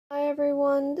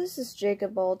everyone, this is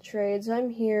Jacob Alltrades. I'm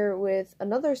here with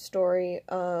another story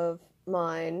of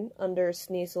mine under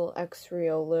Sneasel X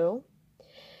Riolu.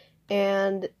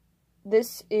 And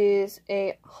this is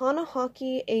a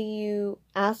Hanahaki AU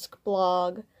Ask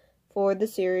blog for the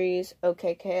series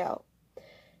OKKO.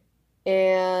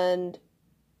 And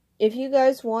if you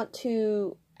guys want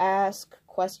to ask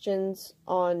questions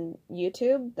on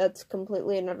YouTube, that's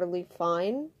completely and utterly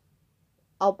fine.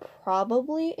 I'll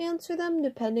probably answer them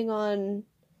depending on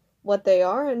what they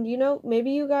are, and maybe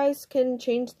you guys can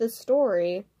change the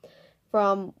story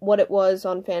from what it was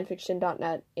on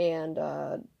fanfiction.net and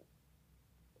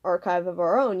Archive of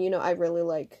Our Own. I really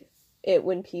like it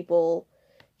when people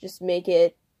just make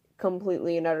it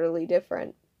completely and utterly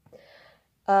different.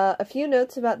 A few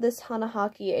notes about this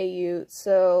Hanahaki AU.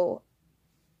 So,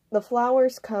 the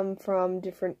flowers come from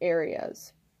different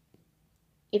areas.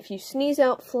 If you sneeze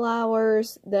out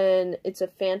flowers, then it's a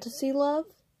fantasy love.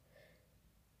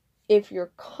 If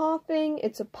you're coughing,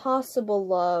 it's a possible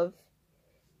love.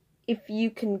 If you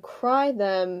can cry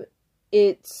them,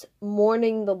 it's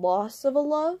mourning the loss of a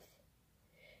love.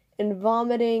 And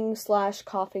vomiting /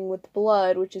 coughing with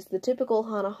blood, which is the typical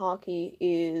Hanahaki,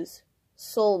 is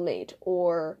soulmate,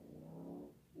 or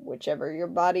whichever your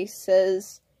body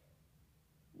says,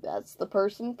 that's the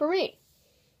person for me.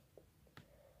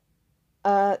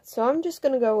 So I'm just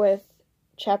gonna go with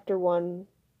chapter 1,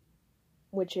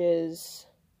 which is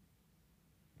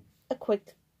a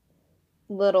quick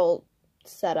little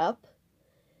setup,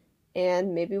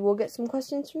 and maybe we'll get some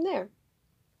questions from there.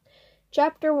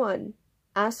 Chapter 1,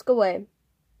 Ask Away.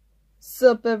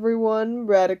 Sup everyone,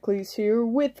 Radicles here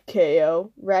with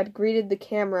KO. Rad greeted the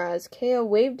camera as KO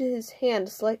waved his hand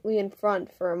slightly in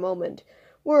front for a moment.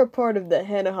 We're a part of the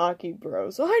Hanahaki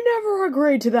Bros. I never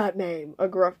agreed to that name, a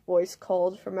gruff voice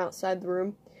called from outside the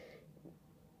room.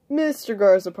 Mr.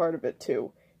 Gar's a part of it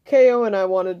too. KO and I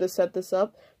wanted to set this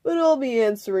up, but I'll be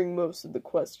answering most of the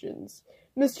questions.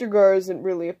 Mr. Gar isn't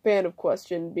really a fan of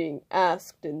questions being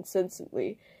asked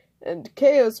incessantly, and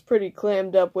KO's pretty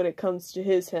clammed up when it comes to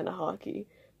his Hanahaki.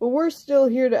 But we're still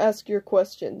here to ask your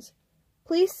questions.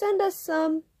 Please send us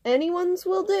some. Anyone's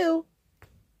will do.